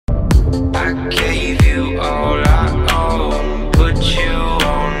gave you all I own, put you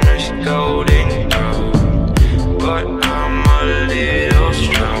on this golden road, but I'm a little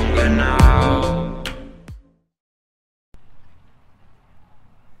stronger now.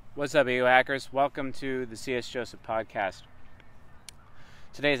 What's up, Ego Hackers? Welcome to the C.S. Joseph podcast.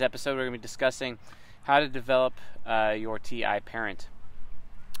 Today's episode, we're going to be discussing how to develop your TI parent,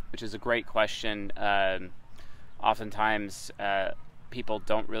 which is a great question. Oftentimes, people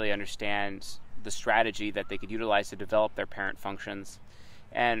don't really understand the strategy that they could utilize to develop their parent functions.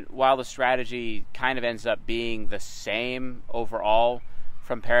 And while the strategy kind of ends up being the same overall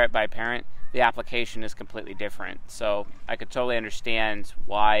from parent by parent, the application is completely different. So I could totally understand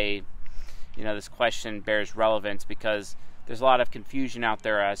why, this question bears relevance, because there's a lot of confusion out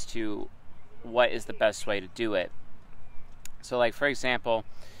there as to what is the best way to do it. So, like, for example,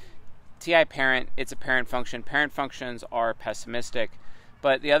 TI parent, it's a parent function. Parent functions are pessimistic,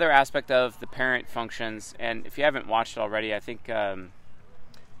 but the other aspect of the parent functions, and if you haven't watched it already, I think it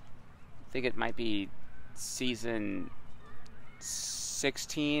might be season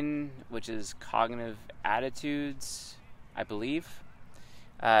 16, which is Cognitive Attitudes, I believe.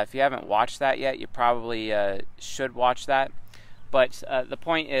 If you haven't watched that yet, you probably should watch that. But the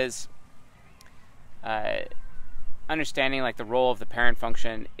point is, understanding like the role of the parent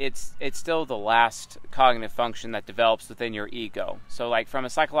function, it's still the last cognitive function that develops within your ego. So, like, from a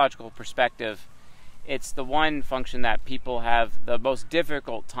psychological perspective, it's the one function that people have the most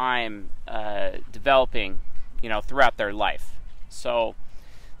difficult time developing, throughout their life. So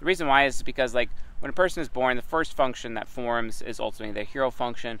the reason why is because, like, when a person is born, the first function that forms is ultimately their hero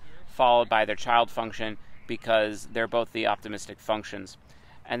function, followed by their child function, because they're both the optimistic functions.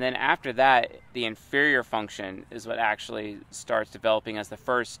 And then after that, the inferior function is what actually starts developing as the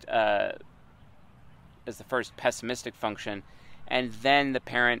first pessimistic function. And then the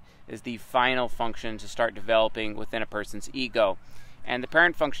parent is the final function to start developing within a person's ego. And the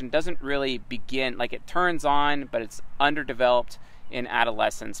parent function doesn't really begin, like, it turns on, but it's underdeveloped in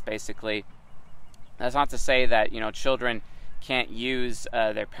adolescence, basically. That's not to say that, children can't use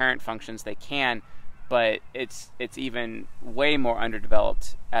their parent functions. They can, but it's even way more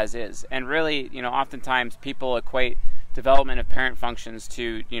underdeveloped as is. And really, oftentimes people equate development of parent functions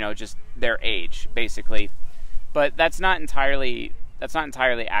to, just their age, basically. But that's not entirely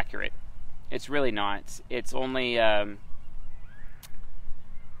accurate. It's really not. It's only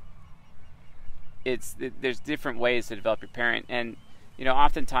there's different ways to develop your parent. And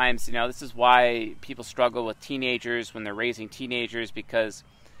oftentimes, this is why people struggle with teenagers when they're raising teenagers, because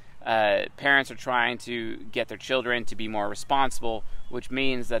parents are trying to get their children to be more responsible, which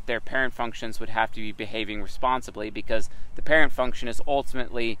means that their parent functions would have to be behaving responsibly, because the parent function is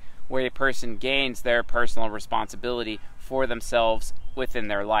ultimately where a person gains their personal responsibility for themselves within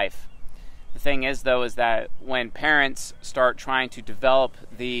their life. The thing is, though, is that when parents start trying to develop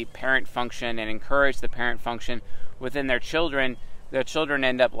the parent function and encourage the parent function within their children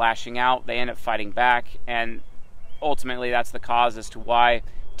end up lashing out, they end up fighting back, and ultimately that's the cause as to why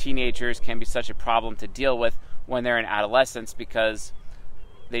teenagers can be such a problem to deal with when they're in adolescence, because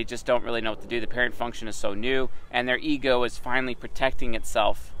they just don't really know what to do. The parent function is so new, and their ego is finally protecting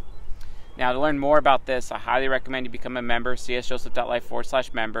itself. Now, to learn more about this, I highly recommend you become a member,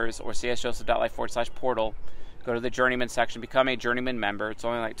 csjoseph.life/members or csjoseph.life/portal. Go to the Journeyman section, become a Journeyman member. It's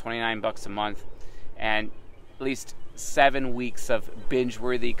only like $29 a month, and at least 7 weeks of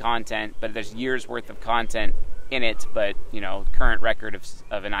binge-worthy content, but there's years worth of content in it. But, current record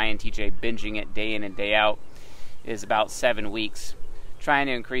of an INTJ binging it day in and day out is about 7 weeks. Trying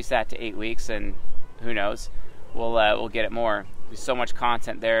to increase that to 8 weeks, and who knows, we'll get it more. There's so much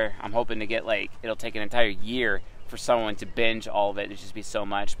content there. I'm hoping to get, it'll take an entire year for someone to binge all of it. It'd just be so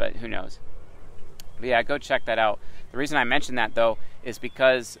much, but who knows. But yeah, go check that out. The reason I mention that, though, is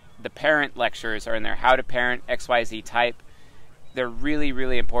because the parent lectures are in there. How to parent XYZ type. They're really,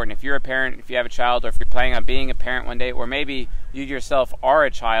 really important. If you're a parent, if you have a child, or if you're planning on being a parent one day, or maybe you yourself are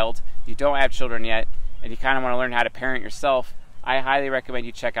a child, you don't have children yet, and you kind of want to learn how to parent yourself, I highly recommend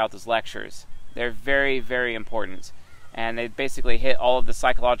you check out those lectures. They're very, very important. And they basically hit all of the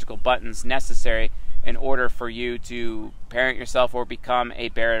psychological buttons necessary in order for you to parent yourself or become a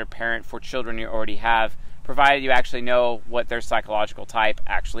better parent for children you already have, provided you actually know what their psychological type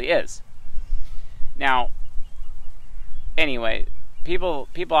actually is. Now, anyway, people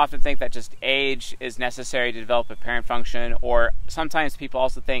often think that just age is necessary to develop a parent function, or sometimes people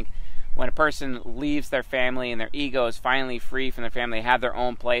also think when a person leaves their family and their ego is finally free from their family, they have their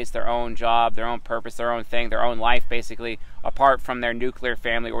own place, their own job, their own purpose, their own thing, their own life, basically, apart from their nuclear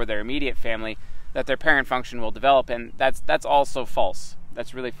family or their immediate family, that their parent function will develop. And that's also false.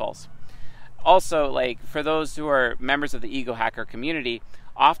 That's really false. Also, like, for those who are members of the ego hacker community,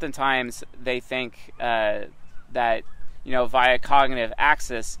 oftentimes they think that, via cognitive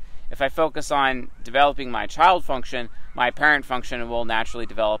axis, if I focus on developing my child function, my parent function will naturally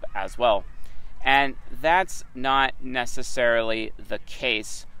develop as well. And that's not necessarily the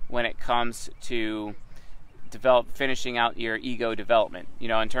case when it comes to finishing out your ego development,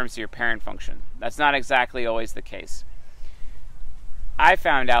 in terms of your parent function. That's not exactly always the case. I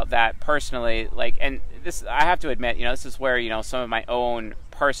found out that personally, and this, I have to admit, this is where, some of my own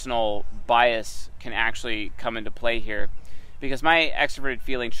personal bias can actually come into play here. Because my extroverted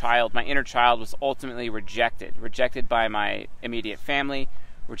feeling child, my inner child, was ultimately rejected by my immediate family,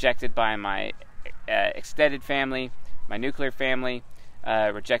 rejected by my extended family, my nuclear family,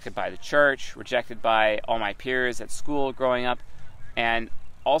 rejected by the church, rejected by all my peers at school growing up, and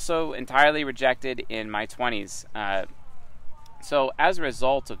also entirely rejected in my 20s. So as a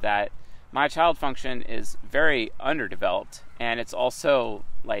result of that, my child function is very underdeveloped, and it's also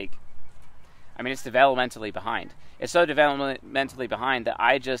it's developmentally behind. It's so developmentally behind that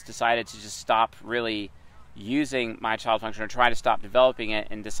I just decided to stop really using my child function, or try to stop developing it,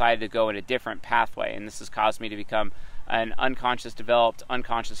 and decided to go in a different pathway. And this has caused me to become an unconscious developed,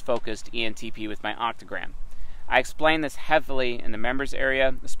 unconscious focused ENTP with my octagram. I explain this heavily in the members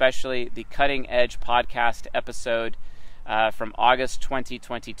area, especially the Cutting Edge podcast episode from August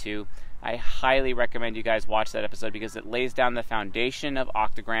 2022. I highly recommend you guys watch that episode because it lays down the foundation of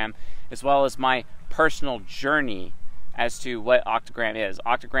octagram, as well as my personal journey as to what octagram is.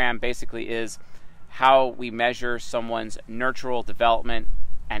 Octagram basically is how we measure someone's nurtural development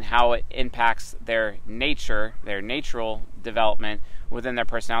and how it impacts their natural development within their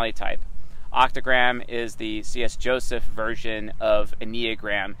personality type. Octagram is the C.S. Joseph version of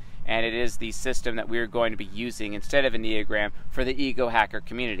Enneagram, and it is the system that we're going to be using instead of Enneagram for the ego hacker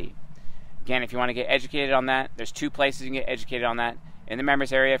community. Again, if you want to get educated on that, there's 2 places you can get educated on that. In the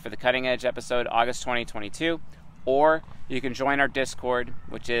members area for the Cutting Edge episode, August 2022, or you can join our Discord,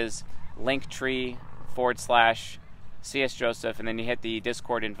 which is linktree/CS Joseph, and then you hit the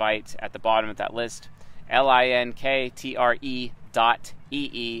Discord invite at the bottom of that list,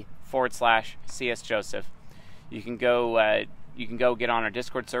 linktre.ee/CS Joseph. You can go get on our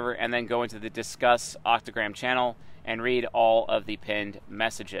Discord server and then go into the Discuss Octagram channel and read all of the pinned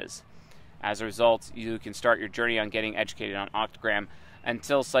messages. As a result, you can start your journey on getting educated on octagram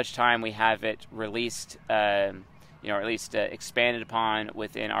until such time we have it released, or at least expanded upon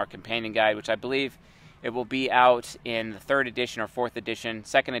within our companion guide, which I believe it will be out in the 3rd edition or 4th edition.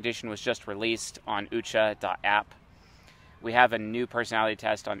 2nd edition was just released on ucha.app. We have a new personality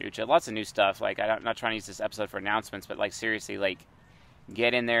test on Ucha. Lots of new stuff. I'm not trying to use this episode for announcements, but seriously,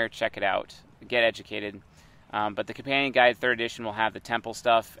 get in there, check it out, get educated. But the companion guide 3rd edition will have the temple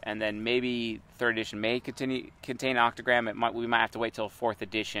stuff, and then maybe 3rd edition may contain octagram. We might have to wait till 4th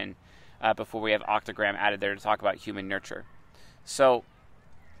edition before we have octagram added there to talk about human nurture. So,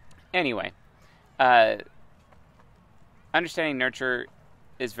 anyway, understanding nurture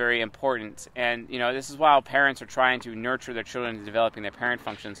is very important, and this is why parents are trying to nurture their children into developing their parent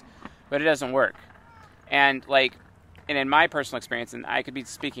functions, but it doesn't work. And in my personal experience, and I could be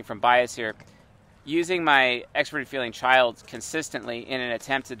speaking from bias here, using my extroverted feeling child consistently in an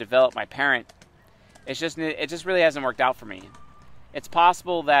attempt to develop my parent, it just really hasn't worked out for me. It's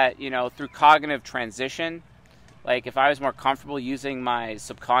possible that through cognitive transition, if I was more comfortable using my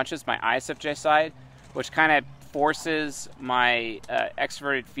subconscious, my ISFJ side, which kind of forces my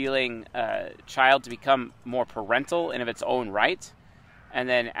extroverted feeling child to become more parental in of its own right, and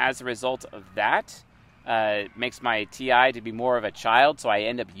then as a result of that, makes my TI to be more of a child, so I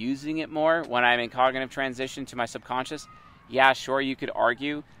end up using it more when I'm in cognitive transition to my subconscious. Yeah, sure, you could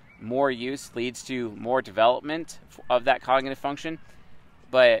argue more use leads to more development of that cognitive function,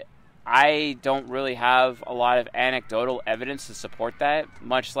 but I don't really have a lot of anecdotal evidence to support that,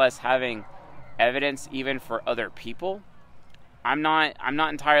 much less having evidence even for other people. I'm not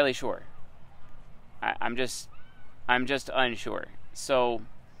entirely sure. I'm just unsure. So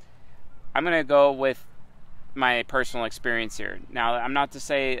I'm going to go with my personal experience here. Now, I'm not to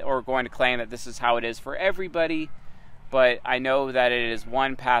say or going to claim that this is how it is for everybody, but I know that it is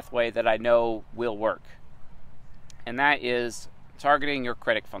one pathway that I know will work. And that is targeting your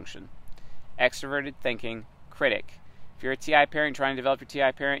critic function. Extroverted thinking, critic. If you're a TI parent trying to develop your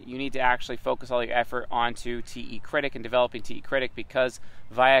TI parent, you need to actually focus all your effort onto TE critic and developing TE critic, because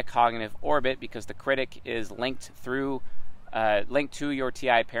via cognitive orbit, because the critic is linked to your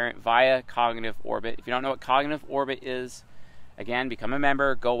TI parent via cognitive orbit. If you don't know what cognitive orbit is, again, become a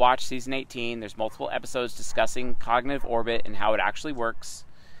member, go watch season 18. There's multiple episodes discussing cognitive orbit and how it actually works.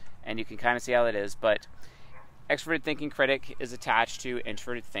 and you can kind of see how that is. But extroverted thinking critic is attached to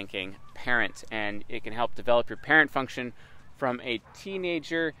introverted thinking parent, and it can help develop your parent function from a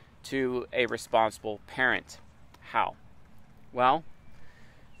teenager to a responsible parent. How? Well,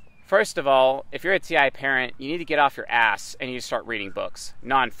 first of all, if you're a TI parent, you need to get off your ass and you need to start reading books,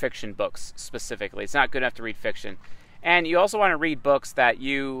 non-fiction books specifically. It's not good enough to read fiction. And you also want to read books that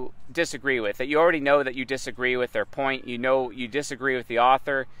you disagree with, that you already know that you disagree with their point. You know you disagree with the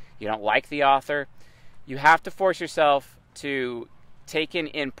author. You don't like the author. You have to force yourself to take in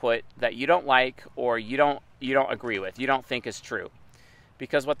input that you don't like or you don't agree with, you don't think is true.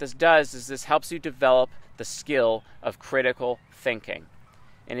 Because what this does is this helps you develop the skill of critical thinking.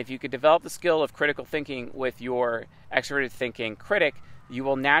 And if you could develop the skill of critical thinking with your extroverted thinking critic, you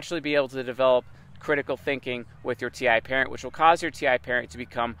will naturally be able to develop critical thinking with your TI parent, which will cause your TI parent to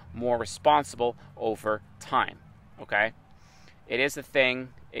become more responsible over time. Okay? It is a thing.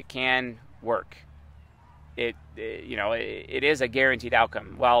 It can work. It is a guaranteed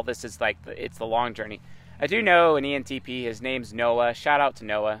outcome. Well, this is it's the long journey. I do know an ENTP. His name's Noah. Shout out to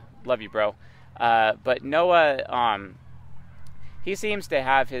Noah. Love you, bro. But Noah, he seems to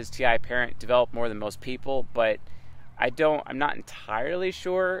have his TI parent develop more than most people, but I'm not entirely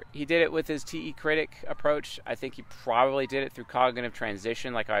sure he did it with his TE critic approach. I think he probably did it through cognitive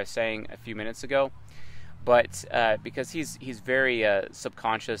transition, like I was saying a few minutes ago. But because he's very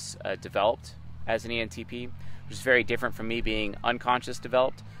subconscious developed as an ENTP, which is very different from me being unconscious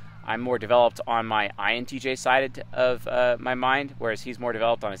developed. I'm more developed on my INTJ side of my mind, whereas he's more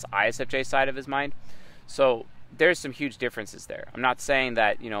developed on his ISFJ side of his mind. So there's some huge differences there. I'm not saying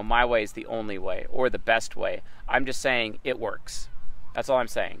that my way is the only way or the best way. I'm just saying it works. That's all I'm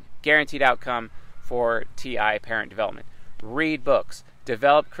saying. Guaranteed outcome for TI parent development. Read books.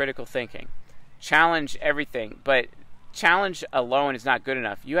 Develop critical thinking. Challenge everything, but challenge alone is not good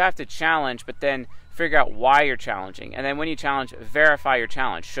enough. You have to challenge, but then figure out why you're challenging. And then when you challenge, verify your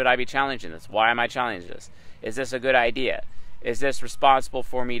challenge. Should I be challenging this? Why am I challenging this? Is this a good idea? Is this responsible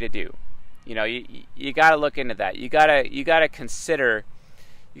for me to do? You got to look into that. You got to consider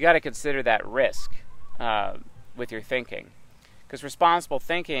that risk with your thinking, because responsible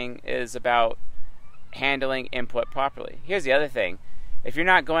thinking is about handling input properly. Here's the other thing: if you're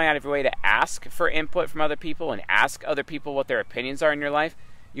not going out of your way to ask for input from other people and ask other people what their opinions are in your life,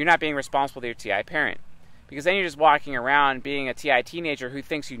 you're not being responsible to your TI parent, because then you're just walking around being a TI teenager who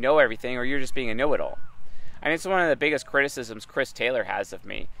thinks you know everything, or you're just being a know-it-all. I mean, it's one of the biggest criticisms Chris Taylor has of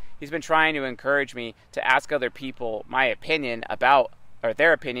me. He's been trying to encourage me to ask other people my opinion about, or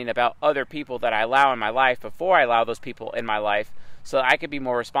their opinion about other people that I allow in my life before I allow those people in my life, so that I could be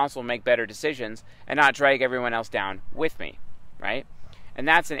more responsible and make better decisions and not drag everyone else down with me, right? And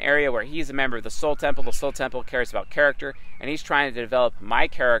that's an area where he's a member of the Soul Temple. The Soul Temple cares about character, and he's trying to develop my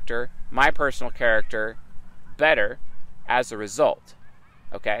character, my personal character, better as a result.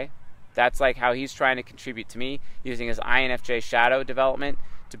 Okay? That's like how he's trying to contribute to me, using his INFJ shadow development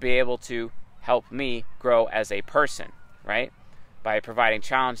to be able to help me grow as a person, right? By providing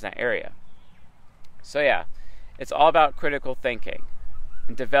challenge in that area. So yeah, it's all about critical thinking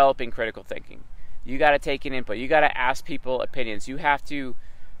and developing critical thinking. You got to take in input. You got to ask people opinions. You have to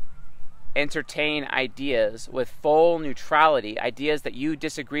entertain ideas with full neutrality, ideas that you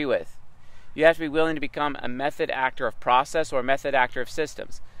disagree with. You have to be willing to become a method actor of process or a method actor of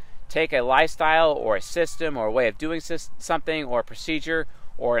systems. Take a lifestyle or a system or a way of doing something or a procedure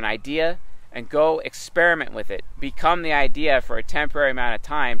or an idea and go experiment with it. Become the idea for a temporary amount of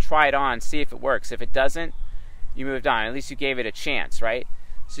time. Try it on. See if it works. If it doesn't, you moved on. At least you gave it a chance, right?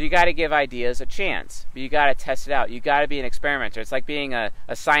 So you got to give ideas a chance, but you got to test it out. You got to be an experimenter. It's like being a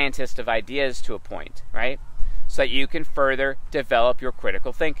scientist of ideas to a point, right? So that you can further develop your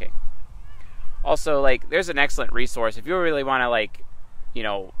critical thinking. Also, there's an excellent resource if you really want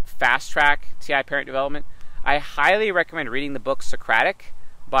to, fast track TI parent development. I highly recommend reading the book Socratic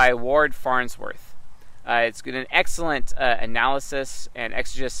by Ward Farnsworth. It's an excellent analysis and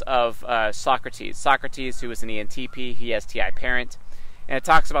exegesis of Socrates. Socrates, who was an ENTP, he has TI parent. And it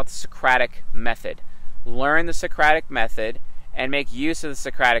talks about the Socratic method. Learn the Socratic method and make use of the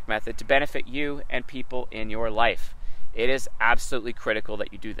Socratic method to benefit you and people in your life. It is absolutely critical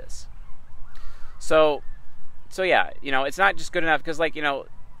that you do this. So yeah, it's not just good enough because,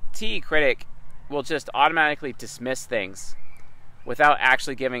 TE critic will just automatically dismiss things without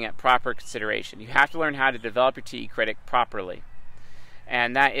actually giving it proper consideration. You have to learn how to develop your TE critic properly.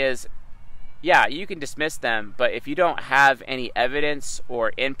 And that is, yeah, you can dismiss them, but if you don't have any evidence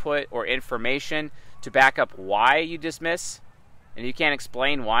or input or information to back up why you dismiss, and you can't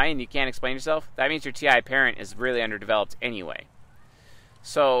explain why and you can't explain yourself, that means your TI parent is really underdeveloped anyway.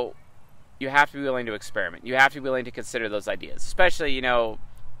 So you have to be willing to experiment. You have to be willing to consider those ideas, especially,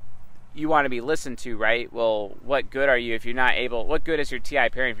 you want to be listened to, right? Well, what good are you if you're not able, what good is your TI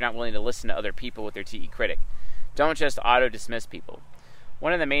parent if you're not willing to listen to other people with their TE critic? Don't just auto-dismiss people.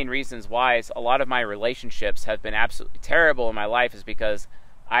 One of the main reasons why a lot of my relationships have been absolutely terrible in my life is because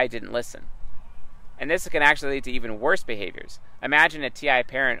I didn't listen. And this can actually lead to even worse behaviors. Imagine a TI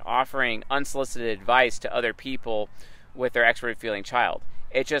parent offering unsolicited advice to other people with their extroverted feeling child.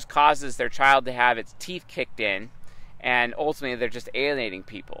 It just causes their child to have its teeth kicked in, and ultimately they're just alienating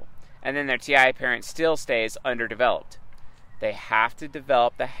people. And then their TI parent still stays underdeveloped. They have to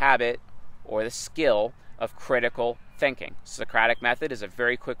develop the habit or the skill of critical thinking. Socratic method is a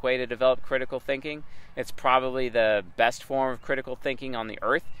very quick way to develop critical thinking. It's probably the best form of critical thinking on the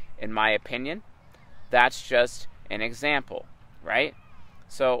earth, in my opinion. That's just an example, right?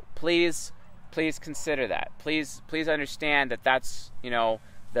 So please consider that. Please understand that that's,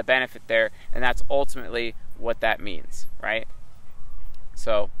 the benefit there, and that's ultimately what that means, right?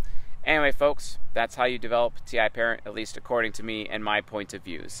 So anyway, folks, that's how you develop TI parent, at least according to me and my point of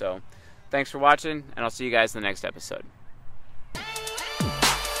view. So thanks for watching, and I'll see you guys in the next episode.